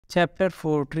Chapter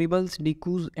 4 Tribals,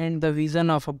 Dikus and the Vision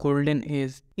of a Golden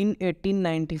Age. In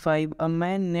 1895, a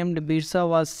man named Birsa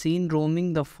was seen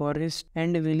roaming the forests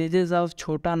and villages of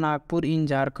Chota Nagpur in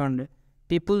Jharkhand.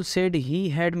 People said he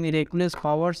had miraculous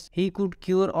powers. He could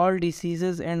cure all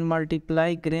diseases and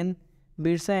multiply grain.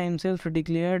 Birsa himself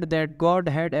declared that God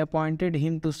had appointed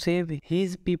him to save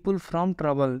his people from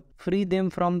trouble, free them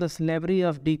from the slavery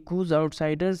of Dikus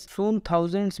outsiders. Soon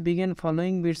thousands began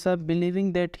following Birsa,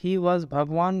 believing that he was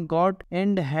Bhagwan God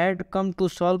and had come to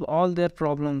solve all their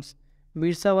problems.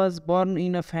 Birsa was born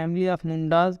in a family of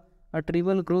Mundas, a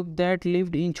tribal group that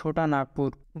lived in Chota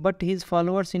Nagpur. But his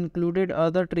followers included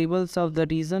other tribals of the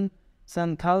region,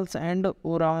 Santhals and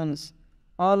Oraons.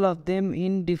 All of them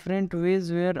in different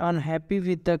ways were unhappy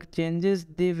with the changes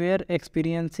they were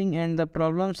experiencing and the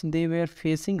problems they were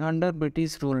facing under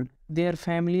British rule. Their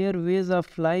familiar ways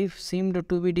of life seemed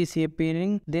to be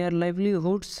disappearing, their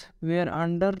livelihoods were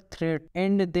under threat,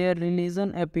 and their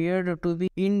religion appeared to be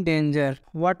in danger.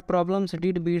 What problems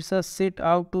did Birsa set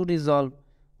out to resolve?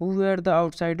 Who were the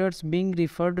outsiders being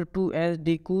referred to as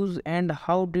Dikus, and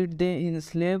how did they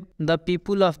enslave the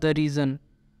people of the region?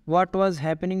 What was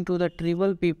happening to the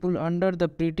tribal people under the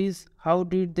British? How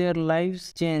did their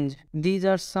lives change? These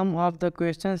are some of the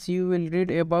questions you will read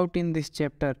about in this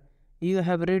chapter. You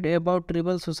have read about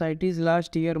tribal societies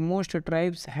last year. Most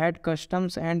tribes had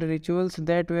customs and rituals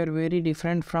that were very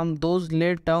different from those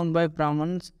laid down by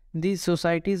Brahmins. These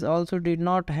societies also did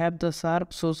not have the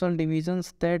sharp social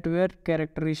divisions that were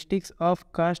characteristics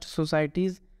of caste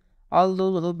societies. All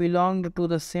those who belonged to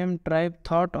the same tribe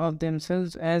thought of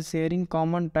themselves as sharing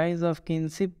common ties of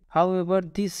kinship. However,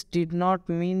 this did not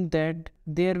mean that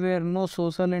there were no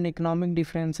social and economic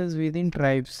differences within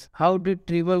tribes. How did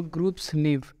tribal groups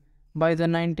live? By the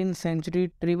 19th century,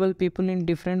 tribal people in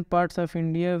different parts of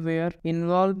India were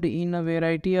involved in a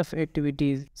variety of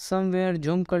activities. Some were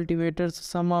jhum cultivators,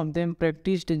 some of them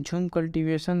practiced jhum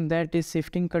cultivation, that is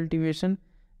shifting cultivation.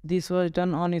 This was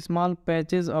done on small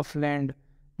patches of land,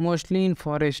 mostly in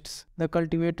forests. The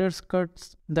cultivators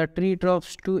cut the tree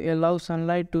tops to allow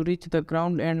sunlight to reach the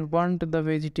ground and burnt the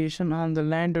vegetation on the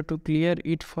land to clear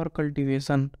it for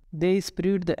cultivation. They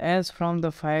sprayed the ash from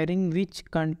the firing, which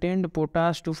contained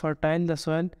potash, to fertile the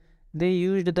soil. They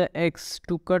used the axe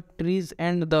to cut trees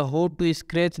and the hoe to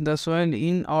scratch the soil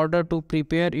in order to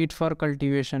prepare it for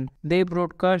cultivation. They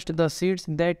broadcast the seeds,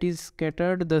 that is,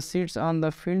 scattered the seeds on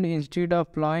the field instead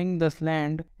of plowing the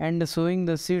land and sowing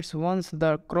the seeds. Once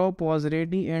the crop was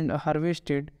ready and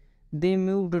harvested, they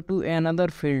moved to another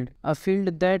field. A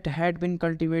field that had been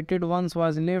cultivated once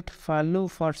was left fallow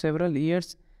for several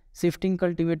years. Shifting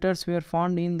cultivators were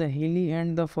found in the hilly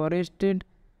and the forested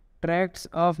tracts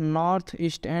of north,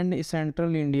 east and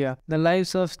central India. The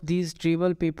lives of these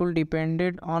tribal people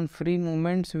depended on free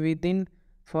movements within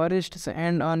forests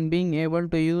and on being able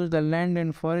to use the land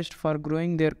and forest for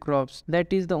growing their crops.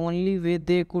 That is the only way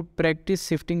they could practice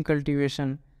shifting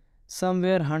cultivation. Some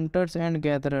were hunters and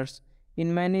gatherers.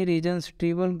 In many regions,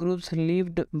 tribal groups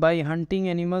lived by hunting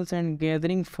animals and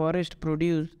gathering forest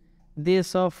produce. They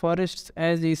saw forests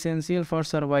as essential for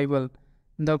survival.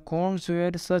 The Khons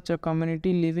were such a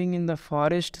community living in the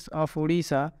forests of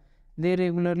Odisha. They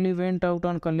regularly went out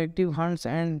on collective hunts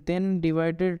and then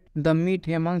divided the meat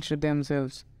amongst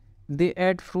themselves. They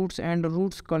ate fruits and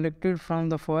roots collected from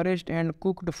the forest and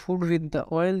cooked food with the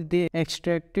oil they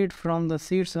extracted from the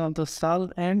seeds of the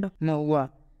sal and mahua.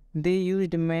 They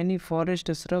used many forest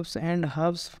shrubs and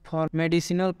herbs for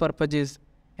medicinal purposes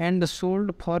and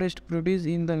sold forest produce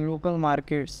in the local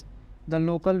markets. The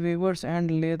local weavers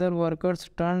and leather workers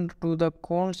turned to the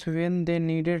Khons when they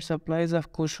needed supplies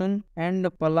of cushion and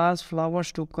palas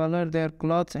flowers to color their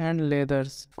cloths and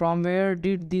leathers. From where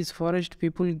did these forest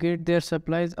people get their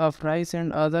supplies of rice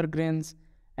and other grains?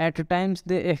 At times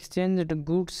they exchanged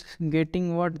goods,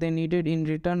 getting what they needed in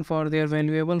return for their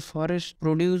valuable forest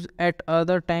produce. At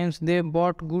other times they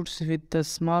bought goods with the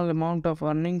small amount of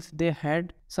earnings they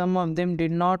had. Some of them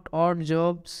did not odd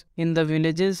jobs in the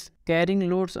villages, carrying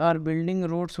loads or building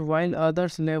roads, while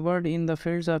others labored in the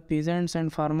fields of peasants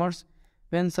and farmers.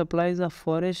 When supplies of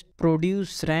forest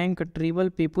produce shrank, tribal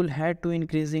people had to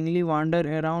increasingly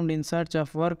wander around in search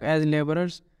of work as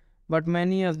laborers. But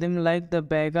many of them, like the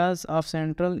Bagas of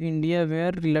central India,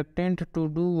 were reluctant to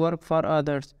do work for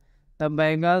others. The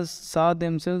Bagas saw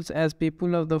themselves as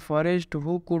people of the forest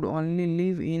who could only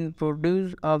live in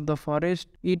produce of the forest.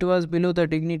 It was below the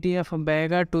dignity of a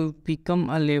Baga to become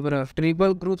a laborer.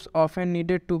 Tribal groups often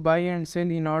needed to buy and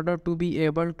sell in order to be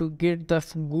able to get the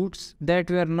goods that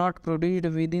were not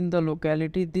produced within the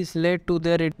locality. This led to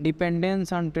their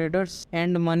dependence on traders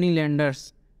and money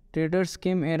lenders. Traders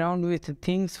came around with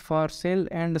things for sale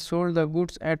and sold the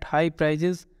goods at high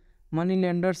prices.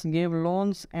 Moneylenders gave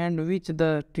loans and which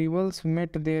the tribals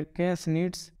met their cash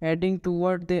needs, adding to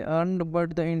what they earned,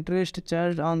 but the interest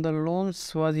charged on the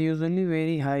loans was usually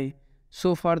very high.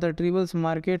 So for the tribals,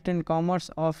 market and commerce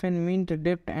often meant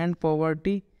debt and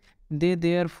poverty. They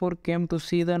therefore came to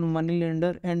see the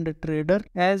moneylender and trader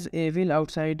as evil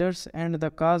outsiders and the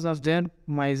cause of their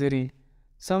misery.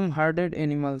 Some herded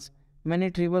animals.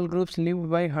 Many tribal groups lived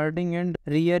by herding and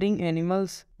rearing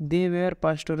animals. They were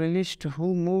pastoralists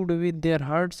who moved with their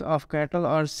herds of cattle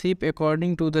or sheep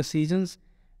according to the seasons.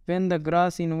 When the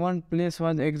grass in one place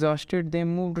was exhausted, they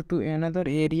moved to another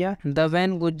area. The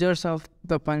Van Gujars of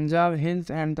the Punjab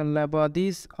hills and the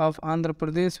Labadis of Andhra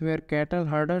Pradesh were cattle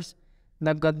herders.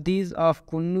 The Gaddis of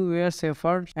Kunnu were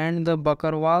shepherds and the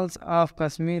Bakarwals of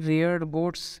Kashmir reared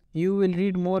goats. You will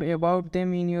read more about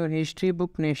them in your history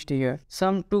book next year.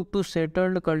 Some took to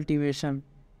settled cultivation.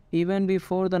 Even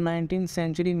before the 19th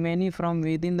century, many from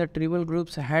within the tribal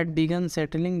groups had begun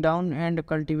settling down and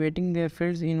cultivating their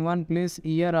fields in one place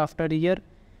year after year.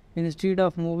 Instead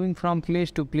of moving from place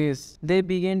to place, they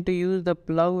began to use the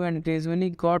plough and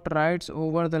gradually got rights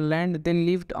over the land they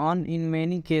lived on. In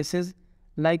many cases,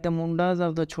 like the Mundas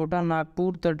of the Chota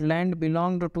Nagpur, the land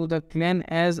belonged to the clan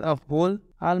as a whole.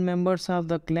 All members of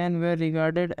the clan were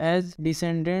regarded as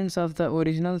descendants of the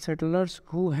original settlers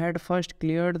who had first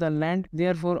cleared the land.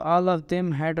 Therefore, all of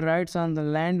them had rights on the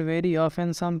land. Very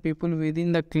often, some people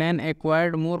within the clan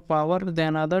acquired more power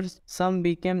than others. Some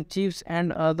became chiefs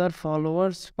and other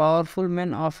followers. Powerful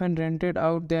men often rented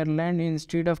out their land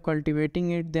instead of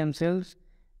cultivating it themselves.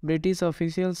 British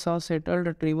officials saw settled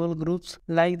tribal groups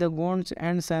like the Gonds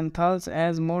and Santhals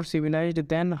as more civilized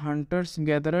than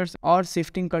hunters-gatherers or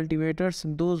shifting cultivators.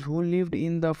 Those who lived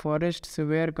in the forests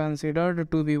were considered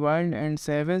to be wild and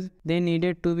savage. They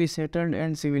needed to be settled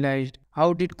and civilized.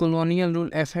 How did colonial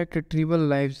rule affect tribal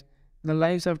lives? The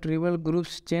lives of tribal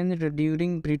groups changed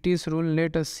during British rule.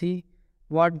 Let us see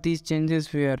what these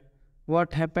changes were.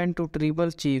 What happened to tribal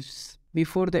chiefs?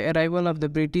 Before the arrival of the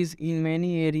British, in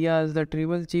many areas, the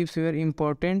tribal chiefs were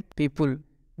important people.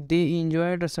 They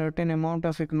enjoyed a certain amount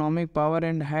of economic power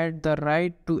and had the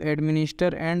right to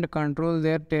administer and control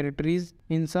their territories.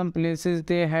 In some places,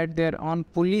 they had their own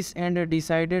police and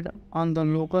decided on the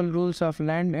local rules of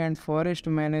land and forest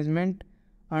management.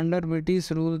 Under British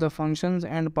rule, the functions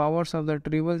and powers of the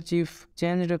tribal chief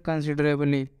changed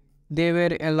considerably. They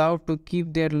were allowed to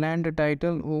keep their land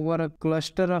title over a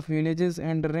cluster of villages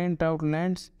and rent out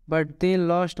lands, but they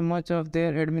lost much of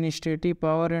their administrative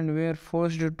power and were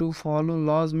forced to follow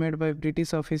laws made by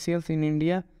British officials in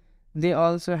India. They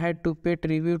also had to pay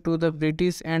tribute to the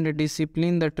British and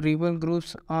discipline the tribal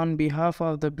groups on behalf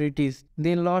of the British.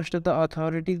 They lost the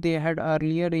authority they had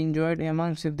earlier enjoyed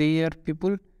amongst their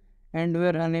people and were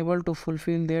unable to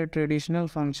fulfill their traditional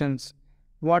functions.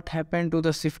 What happened to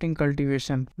the shifting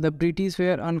cultivation? The British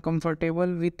were uncomfortable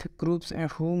with groups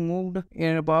who moved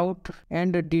about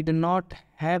and did not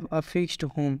have a fixed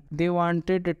home. They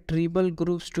wanted tribal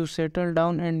groups to settle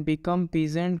down and become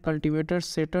peasant cultivators.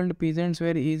 Settled peasants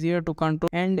were easier to control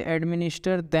and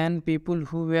administer than people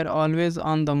who were always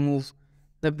on the move.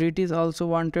 The British also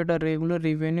wanted a regular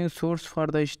revenue source for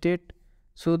the state,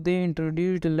 so they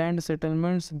introduced land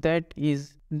settlements, that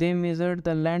is, they measured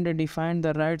the land, defined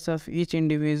the rights of each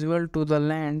individual to the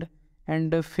land,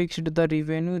 and fixed the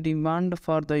revenue demand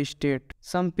for the state.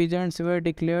 Some peasants were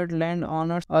declared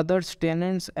landowners, others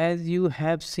tenants. As you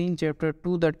have seen chapter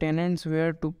 2, the tenants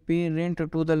were to pay rent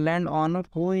to the landowner,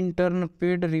 who in turn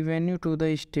paid revenue to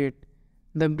the state.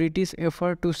 The British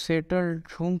effort to settle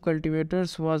jhum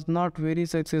cultivators was not very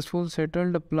successful.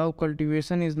 Settled plough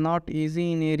cultivation is not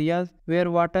easy in areas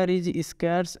where water is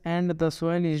scarce and the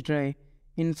soil is dry.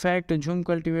 In fact, jhum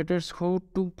cultivators who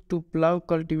took to plough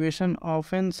cultivation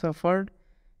often suffered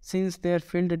since their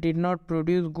field did not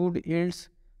produce good yields.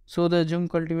 So the jhum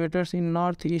cultivators in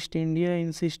northeast India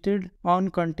insisted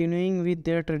on continuing with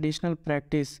their traditional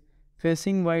practice.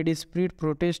 Facing widespread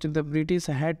protest, the British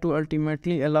had to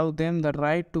ultimately allow them the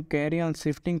right to carry on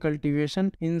shifting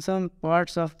cultivation in some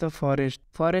parts of the forest.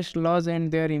 Forest laws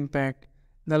and their impact.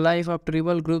 The life of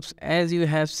tribal groups, as you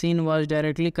have seen, was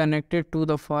directly connected to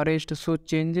the forest, so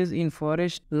changes in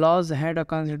forest laws had a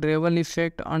considerable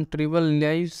effect on tribal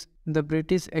lives. The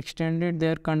British extended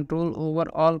their control over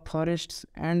all forests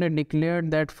and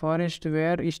declared that forests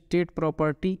were state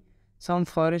property. Some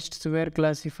forests were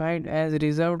classified as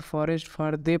reserved forests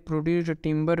for they produced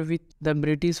timber which the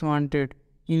British wanted.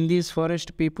 In these forests,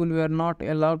 people were not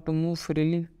allowed to move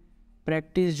freely,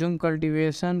 practice jhum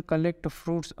cultivation, collect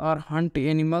fruits or hunt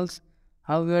animals.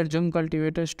 How were jhum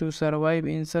cultivators to survive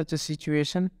in such a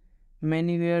situation?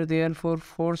 Many were therefore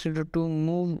forced to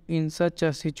move in such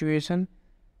a situation.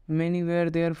 Many were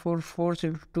therefore forced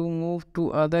to move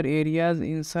to other areas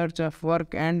in search of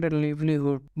work and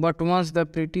livelihood. But once the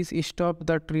British stopped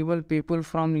the tribal people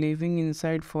from living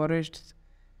inside forests,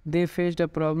 they faced a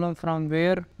problem. From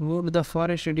where would the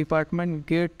forest department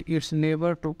get its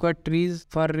labor to cut trees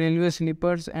for railway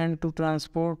sleepers and to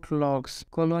transport logs?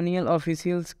 Colonial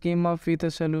officials came up with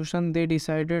a solution. They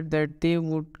decided that they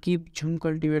would give Jhum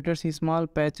cultivators small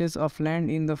patches of land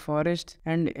in the forest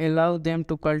and allow them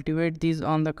to cultivate these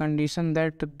on the condition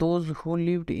that those who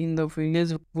lived in the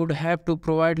village would have to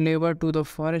provide labor to the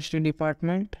forest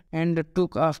department and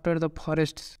took after the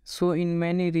forests. So in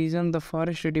many regions the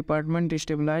forest department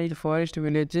stabilized forest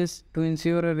villages to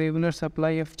ensure a regular supply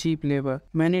of cheap labor.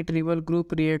 Many tribal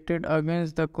groups reacted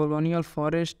against the colonial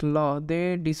forest law.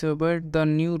 They disobeyed the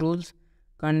new rules,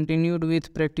 continued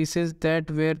with practices that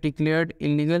were declared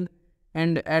illegal,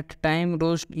 and at times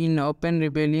rose in open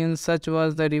rebellion. Such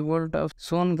was the revolt of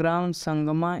Songram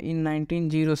Sangama in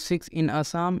 1906 in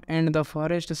Assam and the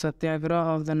forest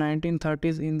satyagraha of the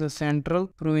 1930s in the central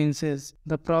provinces.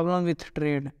 The problem with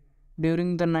trade.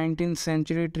 During the 19th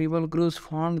century, tribal groups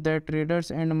found that traders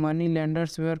and money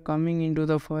lenders were coming into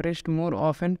the forest more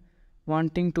often,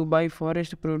 wanting to buy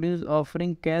forest produce,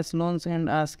 offering cash loans and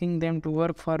asking them to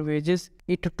work for wages.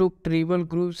 It took tribal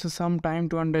groups some time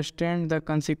to understand the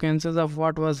consequences of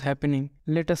what was happening.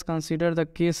 Let us consider the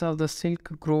case of the silk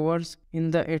growers. In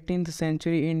the 18th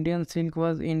century, Indian silk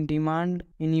was in demand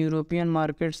in European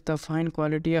markets. The fine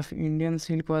quality of Indian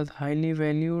silk was highly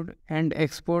valued and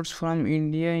exports from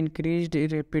India increased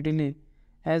rapidly.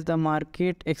 As the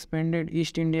market expanded,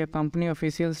 East India Company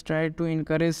officials tried to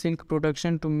encourage silk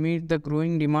production to meet the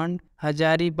growing demand.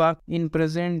 Hazaribagh in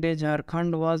present-day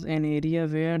Jharkhand was an area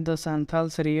where the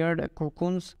Santals reared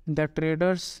cocoons. The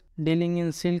traders dealing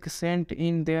in silk sent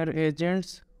in their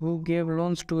agents who gave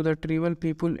loans to the tribal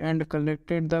people and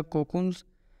collected the cocoons.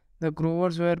 The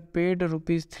growers were paid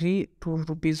rupees 3 to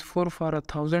rupees 4 for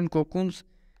 1,000 cocoons.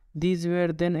 These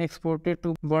were then exported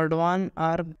to Burdwan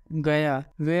or Gaya,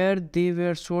 where they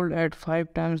were sold at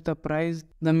 5 times the price.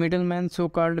 The middlemen, so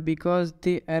called because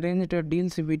they arranged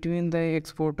deals between the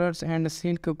exporters and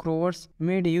silk growers,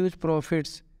 made huge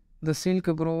profits. The silk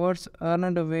growers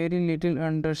earned very little,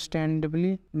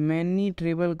 understandably. Many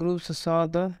tribal groups saw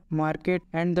the market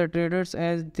and the traders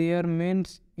as their main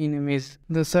enemies.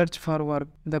 The search for work.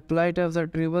 The plight of the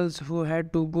tribals who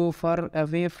had to go far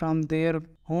away from their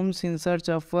homes in search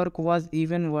of work was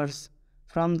even worse.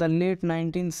 From the late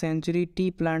 19th century,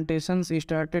 tea plantations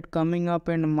started coming up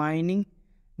and mining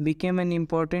became an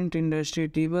important industry.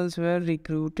 Tribals were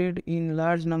recruited in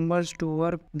large numbers to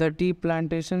work the tea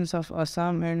plantations of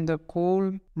Assam and the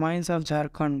coal mines of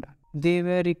Jharkhand. They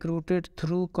were recruited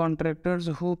through contractors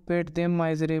who paid them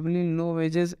miserably low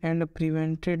wages and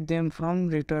prevented them from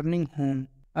returning home.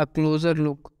 A closer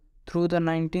look. Through the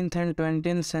 19th and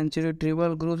 20th century,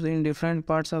 tribal groups in different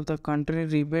parts of the country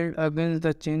rebelled against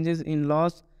the changes in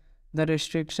laws, the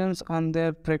restrictions on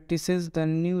their practices, the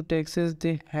new taxes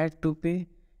they had to pay,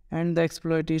 and the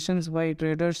exploitations by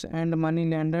traders and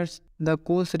moneylenders. The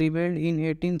Kos rebelled in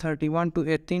 1831 to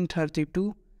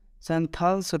 1832.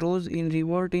 Santals rose in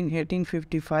revolt in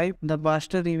 1855. The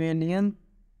Bastar Rebellion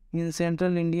in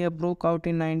central India broke out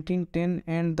in 1910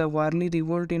 and the Warli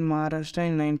Revolt in Maharashtra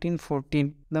in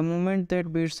 1914. The movement that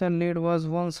Birsa led was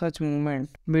one such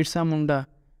movement. Birsa Munda.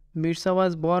 Birsa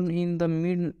was born in the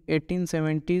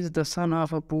mid-1870s, the son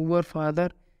of a poor father.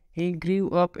 He grew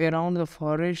up around the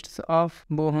forests of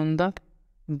Bohanda,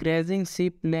 grazing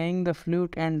sheep, playing the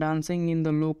flute and dancing in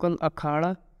the local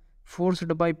akhada.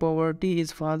 Forced by poverty,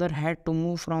 his father had to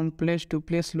move from place to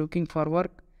place looking for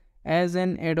work. As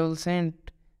an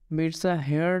adolescent, Birsa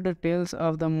heard tales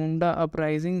of the Munda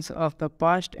uprisings of the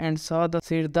past and saw the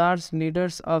Sirdars,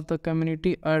 leaders of the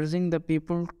community, urging the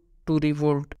people to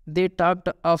revolt. They talked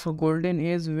of a golden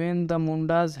age when the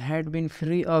Mundas had been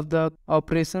free of the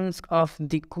oppressions of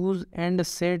Dikus and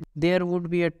said there would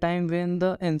be a time when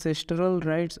the ancestral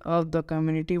rights of the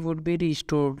community would be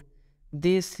restored.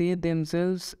 They see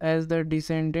themselves as the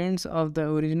descendants of the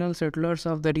original settlers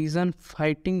of the region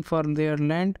fighting for their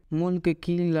land, Mulk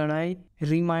Ki Ladai,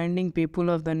 reminding people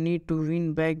of the need to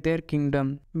win back their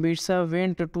kingdom. Birsa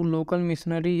went to local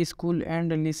missionary school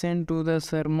and listened to the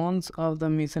sermons of the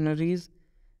missionaries.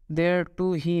 There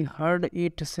too he heard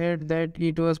it said that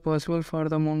it was possible for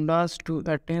the Mundas to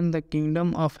attain the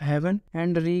kingdom of heaven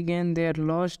and regain their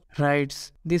lost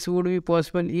rights. This would be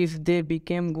possible if they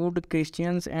became good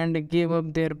Christians and gave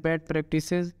up their bad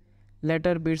practices.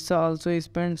 Later, Birsa also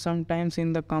spent some time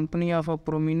in the company of a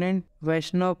prominent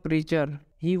Vaishnava preacher.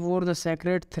 He wore the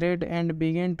sacred thread and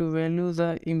began to value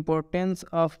the importance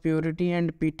of purity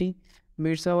and piety.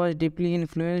 Birsa was deeply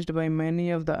influenced by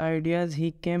many of the ideas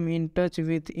he came in touch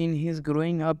with in his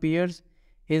growing up years.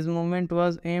 His movement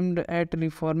was aimed at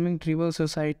reforming tribal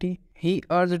society. He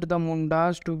urged the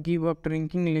Mundas to give up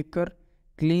drinking liquor,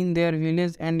 clean their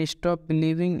village, and stop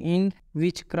believing in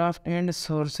witchcraft and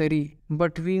sorcery.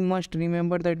 But we must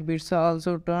remember that Birsa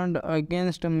also turned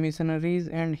against missionaries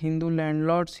and Hindu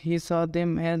landlords. He saw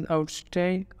them as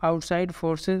outside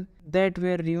forces that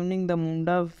were ruining the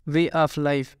Munda way of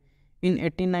life. In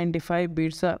 1895,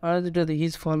 Birsa urged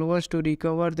his followers to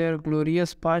recover their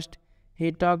glorious past.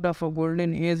 He talked of a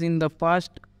golden age in the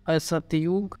past, a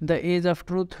Satyug, the age of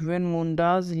truth when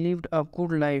Mundas lived a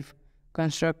good life,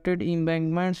 constructed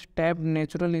embankments, tapped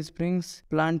natural springs,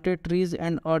 planted trees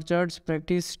and orchards,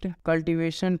 practiced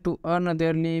cultivation to earn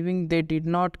their living. They did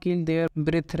not kill their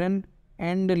brethren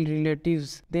and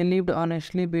relatives. They lived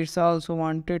honestly. Birsa also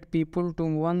wanted people to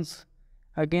once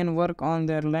again work on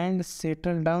their land,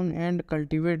 settle down and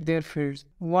cultivate their fields.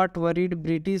 What worried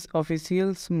British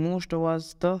officials most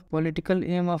was the political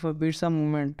aim of a Birsa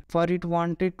movement, for it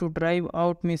wanted to drive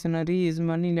out missionaries,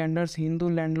 moneylenders, Hindu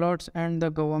landlords and the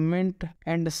government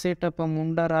and set up a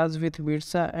Munda Raj with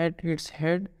Birsa at its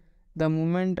head. The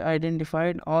movement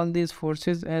identified all these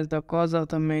forces as the cause of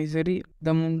the misery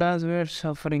the Mundas were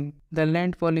suffering. The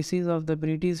land policies of the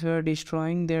British were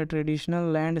destroying their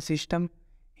traditional land system.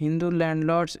 Hindu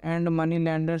landlords and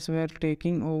moneylenders were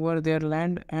taking over their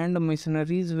land and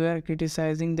missionaries were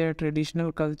criticizing their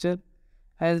traditional culture.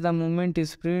 As the movement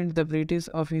spread, the British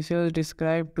officials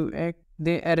described to act.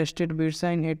 They arrested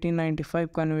Birsa in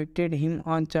 1895, convicted him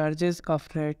on charges of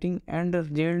rioting and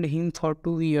jailed him for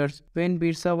 2 years. When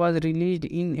Birsa was released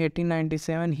in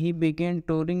 1897, he began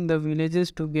touring the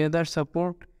villages to gather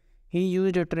support. He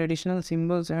used traditional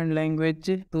symbols and language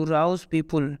to rouse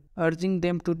people, urging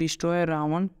them to destroy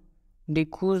Ravan,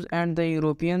 Dikus and the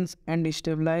Europeans and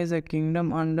establish a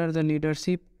kingdom under the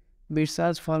leadership.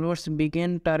 Birsa's followers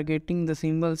began targeting the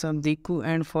symbols of Diku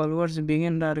and followers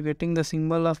began targeting the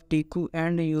symbol of Diku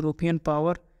and European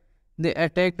power. They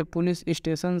attacked police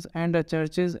stations and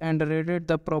churches and raided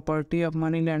the property of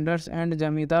moneylenders and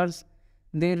jamidars.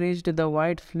 They raised the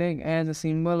white flag as a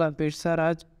symbol of Birsa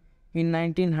Raj. In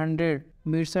 1900,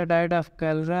 Birsa died of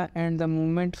cholera and the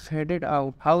movement faded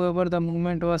out. However, the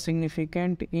movement was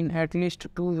significant in at least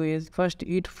 2 ways. First,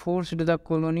 it forced the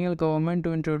colonial government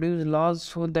to introduce laws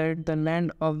so that the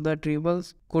land of the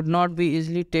tribals could not be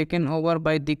easily taken over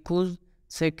by Dikus.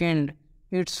 Second,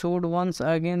 it showed once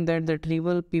again that the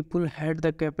tribal people had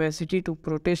the capacity to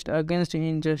protest against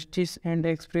injustice and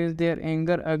express their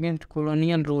anger against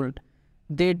colonial rule.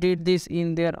 They did this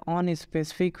in their own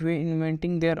specific way,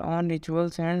 inventing their own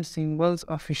rituals and symbols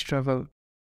of struggle.